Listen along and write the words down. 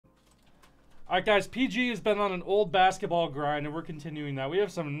All right, guys, PG has been on an old basketball grind, and we're continuing that. We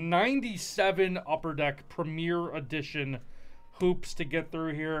have some 97 Upper Deck Premier Edition hoops to get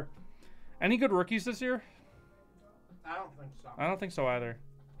through here. Any good rookies this year? I don't think so. I don't think so either.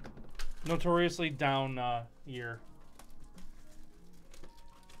 Notoriously down year.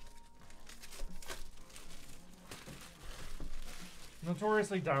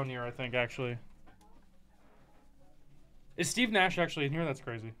 Notoriously down year, I think, actually. Is Steve Nash actually in here? That's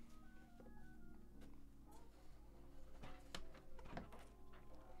crazy.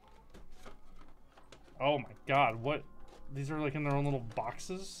 Oh my god, what? These are like in their own little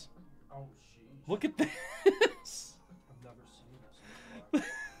boxes? Oh, jeez. Look at this! I've never seen this before.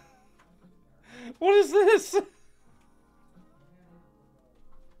 What is this?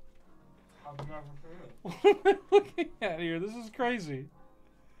 I've never seen it. What am I looking at here? This is crazy.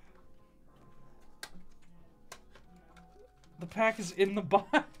 The pack is in the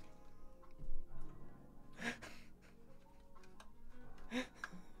box.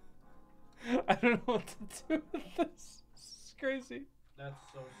 I don't know what to do with this. This is crazy. That's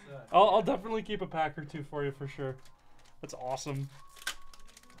so sick. I'll definitely keep a pack or two for you for sure. That's awesome.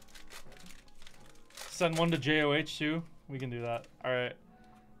 Send one to JOH too. We can do that. All right.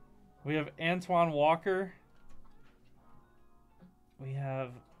 We have Antoine Walker. We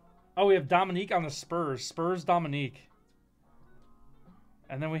have Dominique on the Spurs. Spurs Dominique.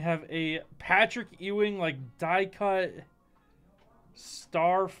 And then we have a Patrick Ewing like die cut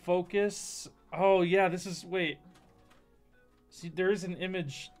star focus. Oh yeah, this is wait. See, there is an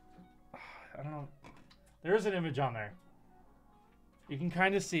image. I don't know. There is an image on there. You can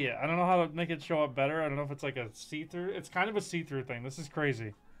kind of see it. I don't know how to make it show up better. I don't know if it's like a see-through. It's kind of a see-through thing. This is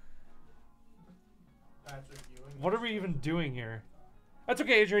crazy. Patrick Ewing. What are we even doing here? That's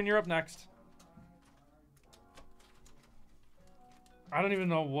okay, Adrian. You're up next. I don't even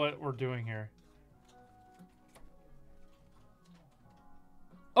know what we're doing here.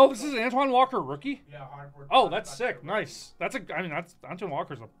 Oh, this is Antoine Walker, rookie? Yeah, hardwood. Oh, that's sick. Nice. That's a. I mean, that's Antoine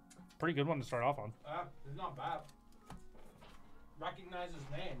Walker's a pretty good one to start off on. It's not bad. Recognize his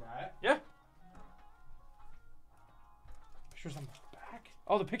name, right? Yeah. Picture's on the back.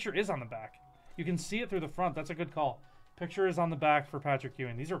 Oh, the picture is on the back. You can see it through the front. That's a good call. Picture is on the back for Patrick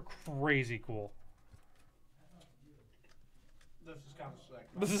Ewing. These are crazy cool. This is kind of sick.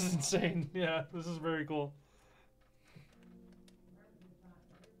 This is insane. Yeah, this is very cool.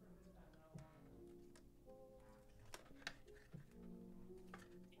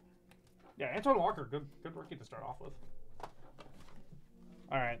 Yeah, Antoine Walker, good rookie to start off with.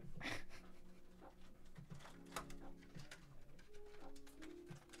 All right.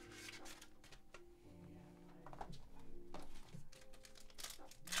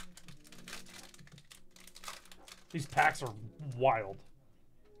 These packs are wild.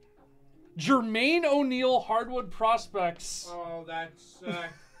 Jermaine O'Neal hardwood prospects. Oh, that's sick.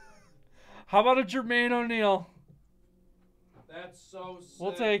 How about a Jermaine O'Neal? That's so sick.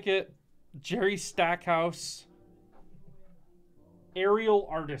 We'll take it. Jerry Stackhouse. Aerial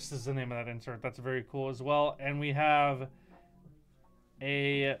Artist is the name of that insert. That's very cool as well. And we have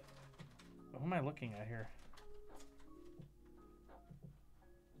a... What am I looking at here?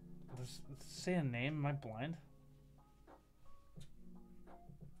 Does it say a name? Am I blind?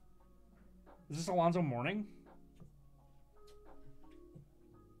 Is this Alonzo Mourning?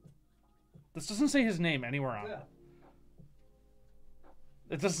 This doesn't say his name anywhere on it.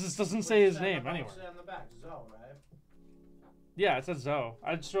 This doesn't say his name anywhere. On the back, Zoe, right? Yeah, it says Zoe.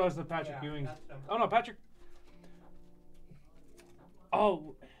 I just realized that Patrick Ewing. Oh no, Patrick.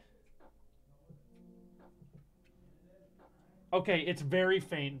 Oh. Okay, it's very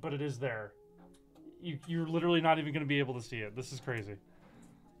faint, but it is there. You're literally not even going to be able to see it. This is crazy.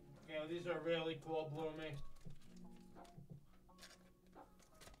 Okay, well, these are really cool, Bloomy.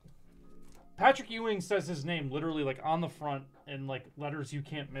 Patrick Ewing says his name literally like on the front in like letters you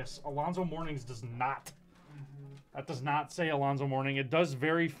can't miss. Alonzo Mourning's does not. That does not say Alonzo Mourning. It does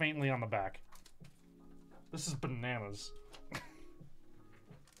very faintly on the back. This is bananas.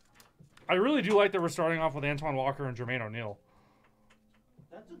 I really do like that we're starting off with Antoine Walker and Jermaine O'Neal.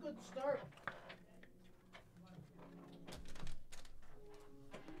 That's a good start.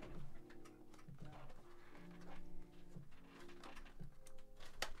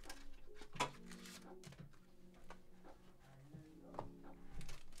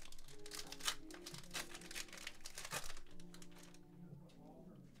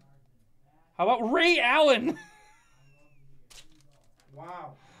 How about Ray Allen?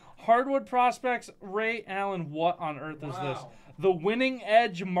 Wow. Hardwood prospects, Ray Allen. What on earth is this? The winning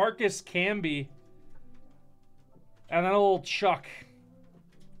edge, Marcus Camby. And then a little Chuck.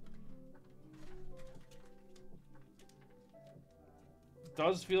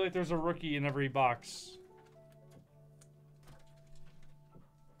 Does feel like there's a rookie in every box.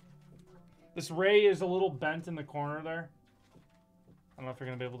 This Ray is a little bent in the corner there. I don't know if you're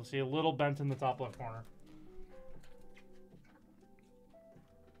going to be able to see. A little bent in the top left corner.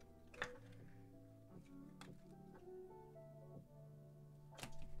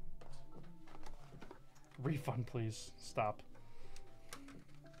 Refund, please. Stop.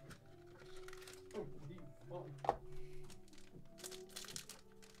 Oh, refund.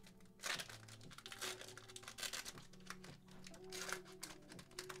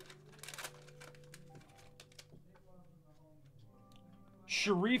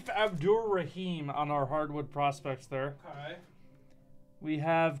 Sharif Abdur-Rahim on our hardwood prospects there. Okay. We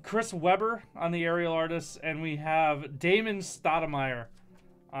have Chris Webber on the aerial artists, and we have Damon Stoudemire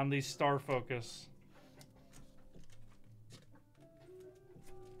on the Star Focus.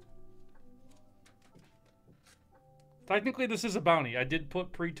 Technically, this is a bounty. I did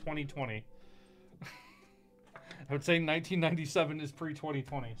put pre-2020. I would say 1997 is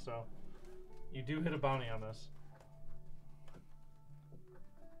pre-2020, so you do hit a bounty on this.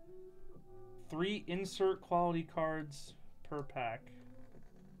 3 insert quality cards per pack.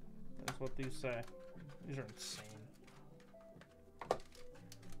 That's what these say. These are insane.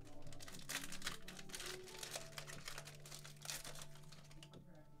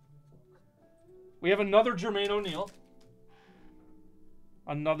 We have another Jermaine O'Neal.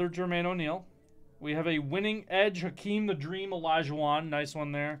 Another Jermaine O'Neal. We have a winning edge, Hakeem the Dream Olajuwon. Nice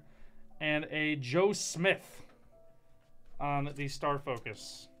one there. And a Joe Smith on the Star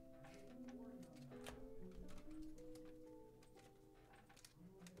Focus.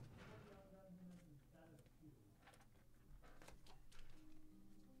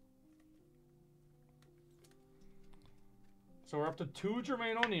 So we're up to 2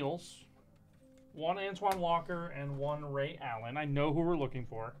 Jermaine O'Neals, 1 Antoine Walker, and 1 Ray Allen. I know who we're looking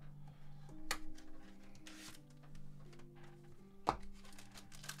for.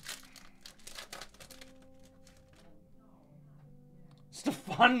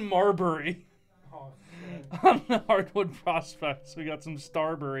 Stephon Marbury Oh, shit. on the hardwood prospects. We got some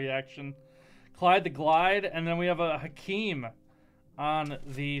Starbury action. Clyde the Glide, and then we have a Hakeem on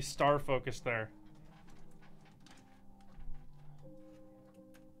the Star Focus there.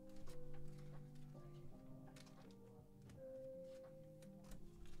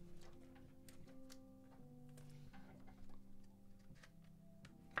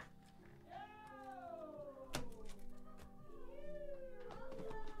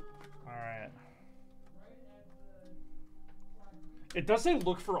 It does say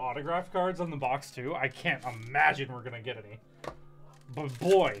look for autograph cards on the box, too. I can't imagine we're going to get any. But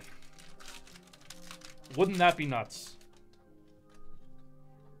boy, wouldn't that be nuts?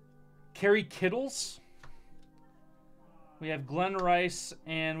 Kerry Kittles. We have Glenn Rice,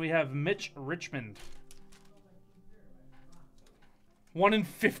 and we have Mitch Richmond. 1 in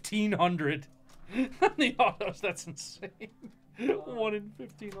 1,500 on the autos. That's insane. 1 in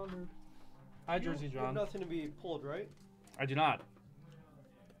 1,500. Hi, Jersey You have John. nothing to be pulled, right? I do not.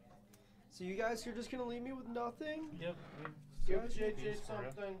 So you guys are just gonna leave me with nothing? Yep. Give JJ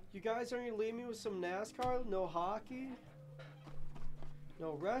something. You guys aren't gonna leave me with some NASCAR? No hockey?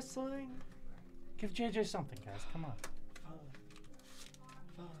 No wrestling? Give JJ something, guys. Come on.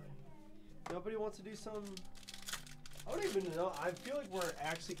 Fine. Nobody wants to do some... I don't even know. I feel like we're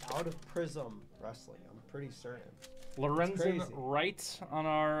actually out of Prism Wrestling. I'm pretty certain. Lorenzen crazy. Wright on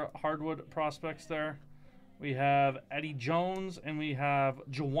our hardwood prospects there. We have Eddie Jones, and we have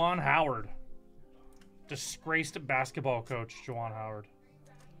Juwan Howard. Disgraced basketball coach, Juwan Howard.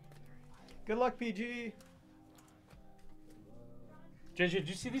 Good luck, PG. JJ, did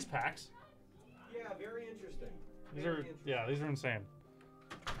you see these packs? Yeah, very interesting. These are, yeah, these are insane.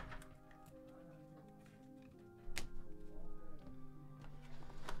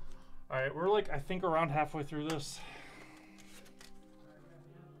 All right, we're like, I think around halfway through this.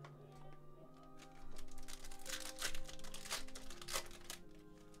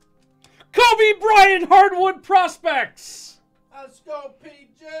 Kobe Bryant hardwood prospects. Let's go,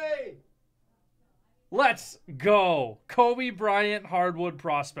 PG. Let's go. Kobe Bryant hardwood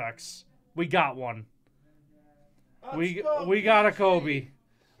prospects. We got one. Let's go, We got a PG. Kobe.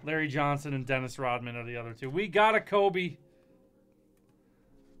 Larry Johnson and Dennis Rodman are the other two. We got a Kobe.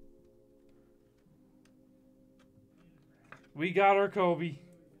 We got our Kobe.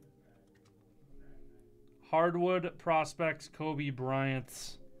 Hardwood prospects, Kobe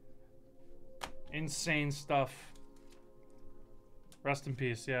Bryant. Insane stuff. Rest in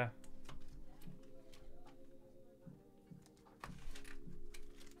peace, yeah.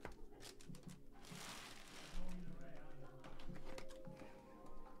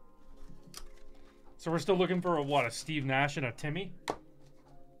 So we're still looking for a Steve Nash and a Timmy?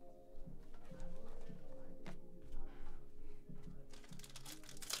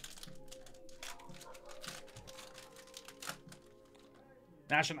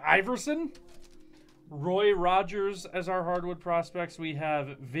 Nash and Iverson? Roy Rogers as our hardwood prospects. We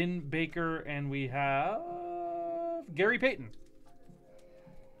have Vin Baker and we have Gary Payton.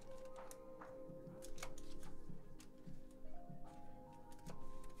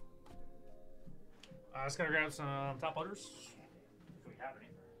 I just gotta grab some top loaders. If we have any.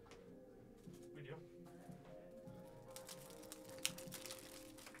 We do.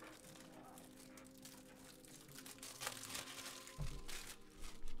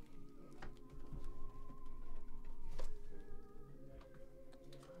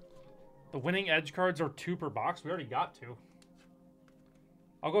 The winning edge cards are 2 per box. We already got 2.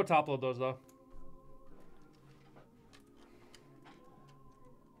 I'll go top load those though.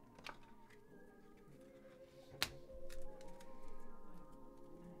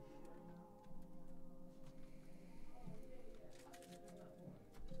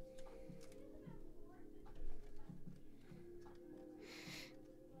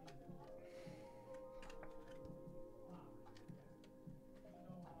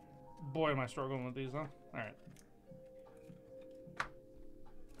 Boy, am I struggling with these, huh? All right.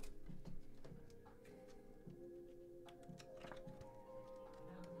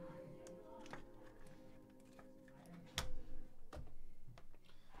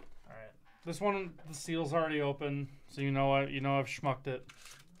 All right. This one, the seal's already open, so you know what? You know I've schmucked it.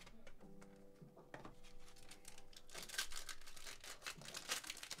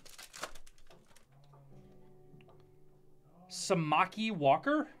 Samaki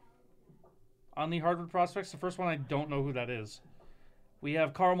Walker on the hardwood prospects. The first one, I don't know who that is. We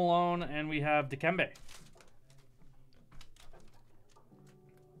have Karl Malone and we have Dikembe.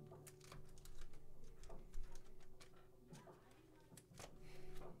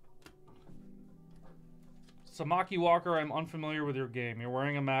 Samaki Walker, I'm unfamiliar with your game. You're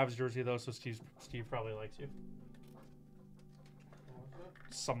wearing a Mavs jersey though, so Steve probably likes you.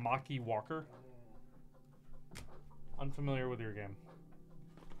 Samaki Walker. Unfamiliar with your game.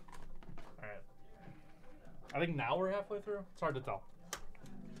 Alright. I think now we're halfway through. It's hard to tell.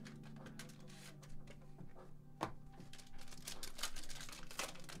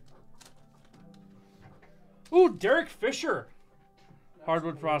 Ooh, Derek Fisher.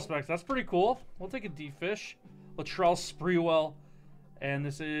 Hardwood prospects. That's pretty cool. We'll take a D-Fish. Latrell Sprewell. And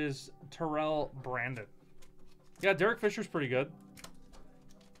this is Terrell Brandon. Yeah, Derek Fisher's pretty good.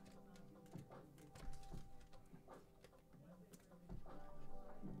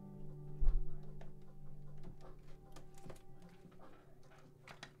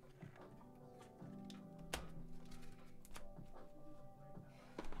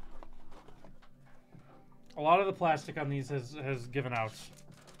 A lot of the plastic on these has given out.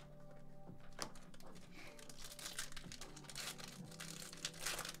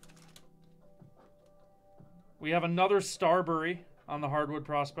 We have another Starbury on the hardwood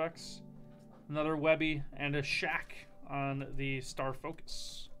prospects. Another Webby and a Shaq on the Star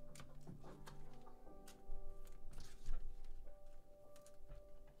Focus.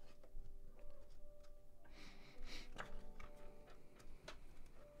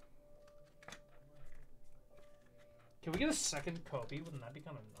 Can we get a second Kobe? Wouldn't that be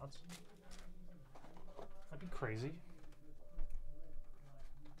kind of nuts? That'd be crazy.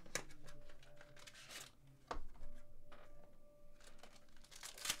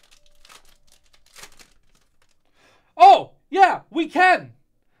 Oh, yeah, we can.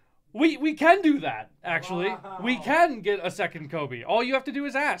 We can do that, actually. Wow. We can get a second Kobe. All you have to do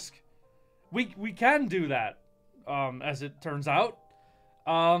is ask. We can do that, as it turns out.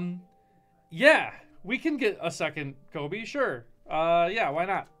 Yeah. We can get a second Kobe, sure. Yeah, why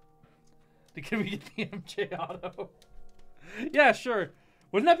not? Can we get the MJ auto? Yeah, sure.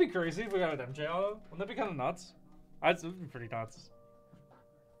 Wouldn't that be crazy if we got an MJ auto? Wouldn't that be kind of nuts? That would be pretty nuts.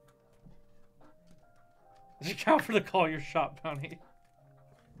 Does it count for the call your shot bounty?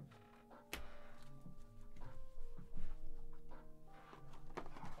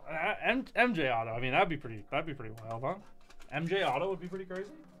 MJ auto. I mean, that'd be pretty wild, huh? MJ auto would be pretty crazy.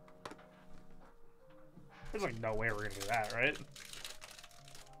 There's like no way we're gonna do that, right?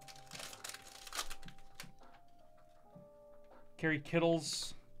 Kerry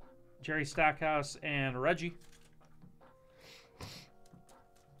Kittles, Jerry Stackhouse, and Reggie.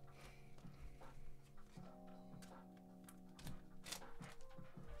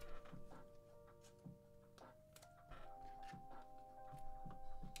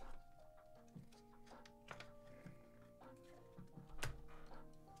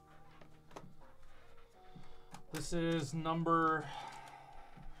 This is number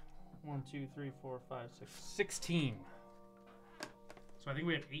 1, 2, 3, 4, 5, 6, 16. So I think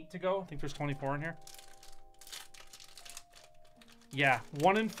we have 8 to go. I think there's 24 in here. Yeah,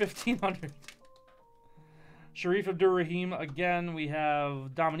 1 in 1,500. Sharif Abdur-Rahim again. We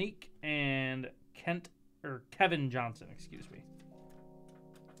have Dominique and Kevin Johnson, excuse me.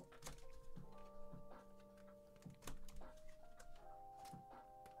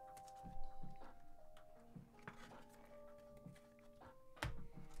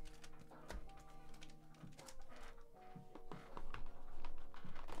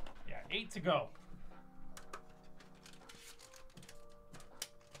 Yeah, 8 to go.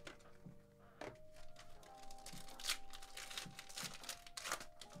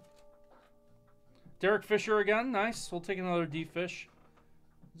 Derek Fisher again. Nice. We'll take another deep fish.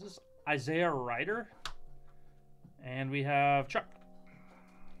 Is this Isaiah Ryder? And we have Chuck.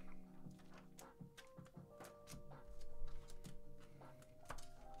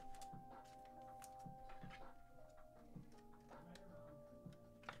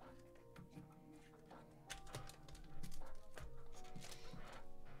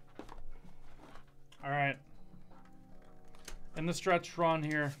 All right. In the stretch run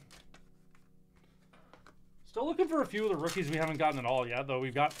here. Still looking for a few of the rookies we haven't gotten at all yet, though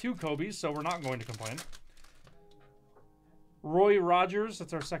we've got 2 Kobe's, so we're not going to complain. Roy Rogers,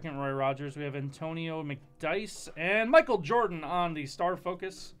 that's our second Roy Rogers. We have Antonio McDice and Michael Jordan on the Star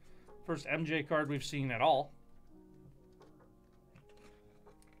Focus. First MJ card we've seen at all.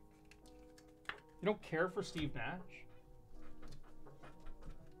 You don't care for Steve Nash?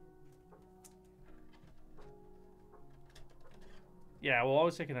 Yeah, we'll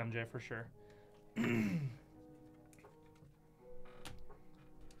always take an MJ for sure.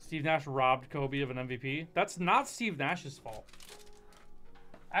 Steve Nash robbed Kobe of an MVP. That's not Steve Nash's fault.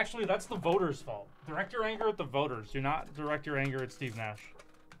 Actually, that's the voters' fault. Direct your anger at the voters. Do not direct your anger at Steve Nash.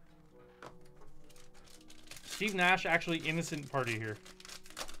 Steve Nash, actually innocent party here.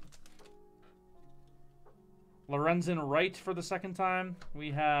 Lorenzen Wright for the second time.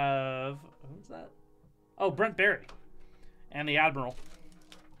 We have... Who's that? Oh, Brent Barry. And the Admiral.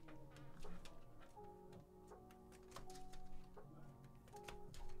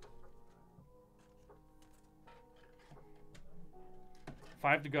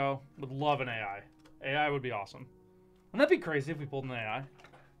 Five to go. Would love an AI. AI would be awesome. Wouldn't that be crazy if we pulled an AI?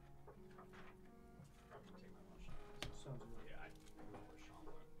 Sounds good. Yeah, I don't know where Sean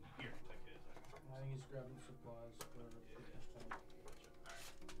went. Here, take his. I think he's grabbing supplies for this time.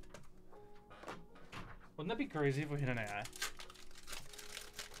 Wouldn't that be crazy if we hit an AI?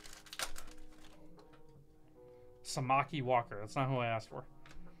 Samaki Walker. That's not who I asked for.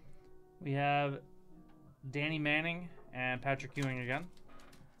 We have Danny Manning and Patrick Ewing again.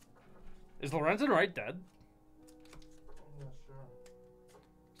 Is Lorenzen Wright dead? I'm not sure.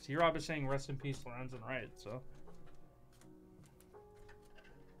 C-Rob is saying rest in peace, Lorenzen Wright, so.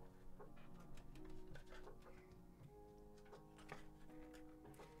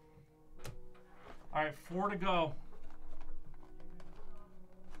 All right, 4 to go.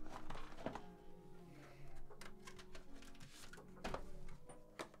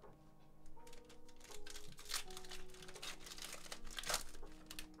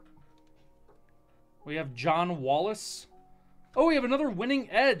 We have John Wallace. Oh, we have another winning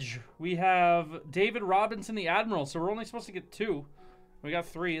edge. We have David Robinson, the Admiral. So we're only supposed to get 2. We got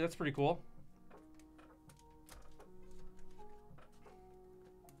 3. That's pretty cool.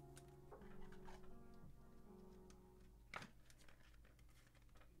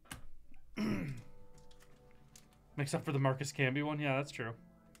 Makes up for the Marcus Camby one. Yeah, that's true.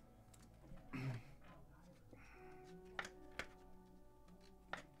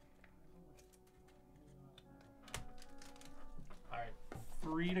 All right,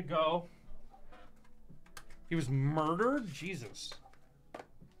 3 to go. He was murdered? Jesus.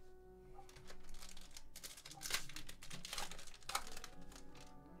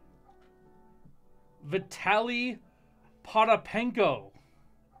 Vitaly Potapenko.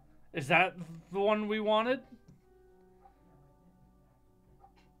 Is that the one we wanted?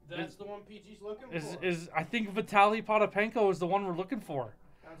 That's the one PG's looking for. I think Vitaly Potapenko is the one we're looking for.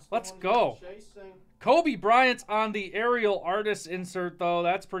 That's the Let's one go. he's chasing. Kobe Bryant's on the aerial artist insert, though.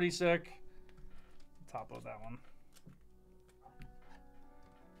 That's pretty sick. Top of that one.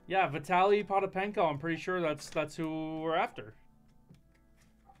 Yeah, Vitaly Potapenko. I'm pretty sure that's who we're after.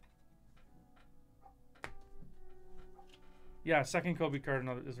 Yeah, second Kobe card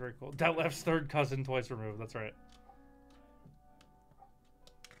is very cool. Detlef's third cousin twice removed. That's right.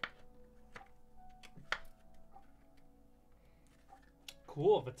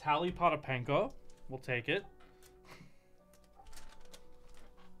 Cool. Vitaly Potapenko. We'll take it.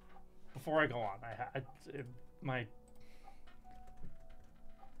 before I go on,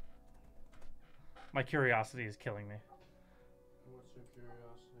 my curiosity is killing me. What's your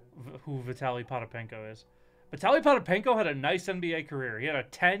curiosity? Who Vitaly Potapenko is. Vitaly Potapenko had a nice NBA career. He had a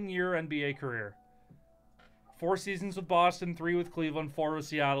 10-year NBA career. 4 seasons with Boston, 3 with Cleveland, 4 with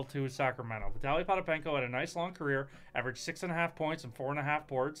Seattle, 2 with Sacramento. Vitaly Potapenko had a nice long career, averaged 6.5 points and 4.5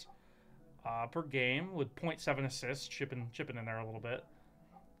 boards per game with 0.7 assists, chipping in there a little bit.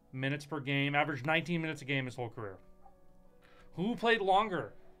 Minutes per game, averaged 19 minutes a game his whole career. Who played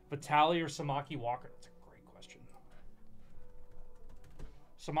longer, Vitaly or Samaki Walker? That's a great question.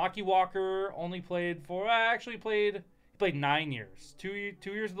 Samaki Walker only played he played 9 years. 2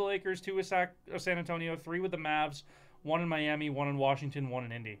 years with the Lakers, 2 with San Antonio, 3 with the Mavs, 1 in Miami, 1 in Washington, 1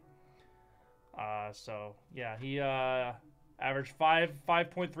 in Indy. So yeah, he averaged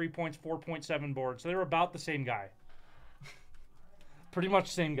 5.3 points, 4.7 boards. So they were about the same guy. Pretty much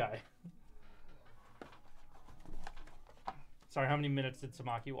same guy. Sorry, how many minutes did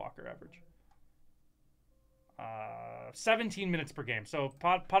Samaki Walker average? 17 minutes per game. So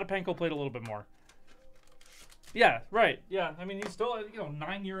Potapenko played a little bit more. Yeah, right. Yeah, I mean, he's still,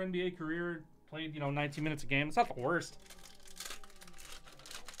 9-year NBA career, played, 19 minutes a game. It's not the worst.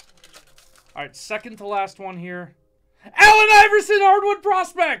 All right, second to last one here. Allen Iverson, Hardwood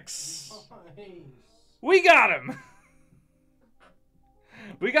Prospects. Nice. We got him.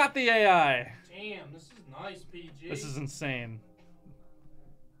 We got the AI. Damn, this is nice, PG. This is insane.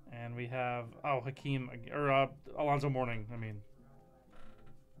 And we have, Alonzo Mourning,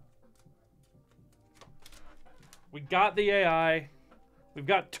 We got the AI. We've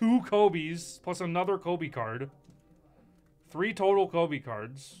got 2 Kobe's plus another Kobe card. 3 total Kobe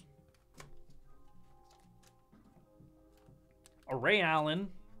cards. A Ray Allen.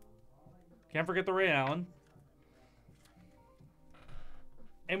 Can't forget the Ray Allen.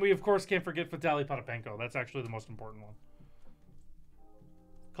 And we, of course, can't forget Vitaly Potapenko. That's actually the most important one.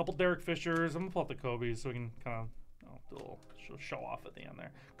 A couple Derek Fishers. I'm going to pull out the Kobe's so we can kind of do a little show off at the end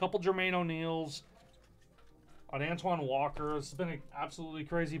there. A couple Jermaine O'Neal's. On Antoine Walker. This has been an absolutely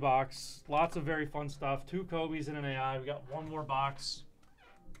crazy box. Lots of very fun stuff. 2 Kobe's and an AI. We got 1 more box.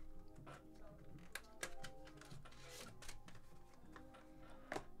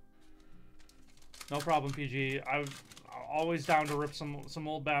 No problem, PG. I'm always down to rip some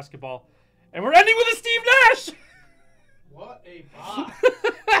old basketball. And we're ending with a Steve Nash! What a box.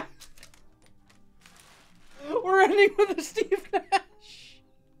 We're ending with a Steve Nash.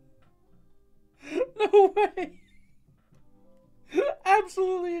 No way.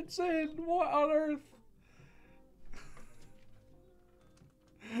 Absolutely insane. What on earth?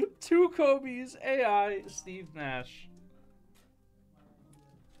 2 Kobe's, AI, Steve Nash.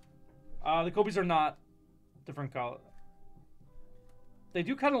 The Kobe's are not different color. They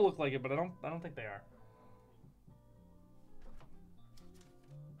do kind of look like it, but I don't think they are.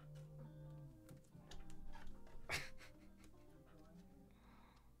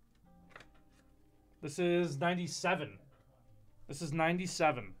 This is 97. This is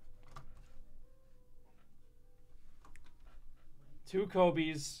 97. 2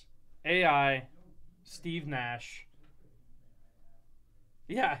 Kobe's, AI, Steve Nash.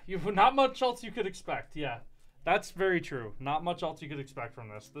 Yeah, not much else you could expect. Yeah, that's very true. Not much else you could expect from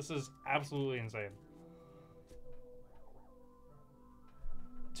this. This is absolutely insane.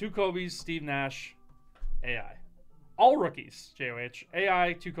 2 Kobe's, Steve Nash, AI. All rookies, JOH.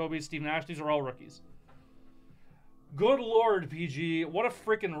 AI, 2 Kobe's, Steve Nash. These are all rookies. Good Lord, PG. What a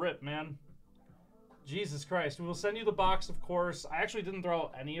freaking rip, man. Jesus Christ. We will send you the box, of course. I actually didn't throw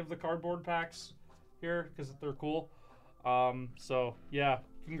out any of the cardboard packs here because they're cool. So, yeah.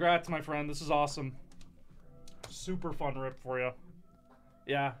 Congrats, my friend. This is awesome. Super fun rip for you.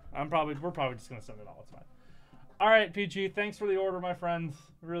 Yeah, we're probably just going to send it all. It's fine. All right, PG. Thanks for the order, my friend.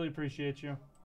 Really appreciate you.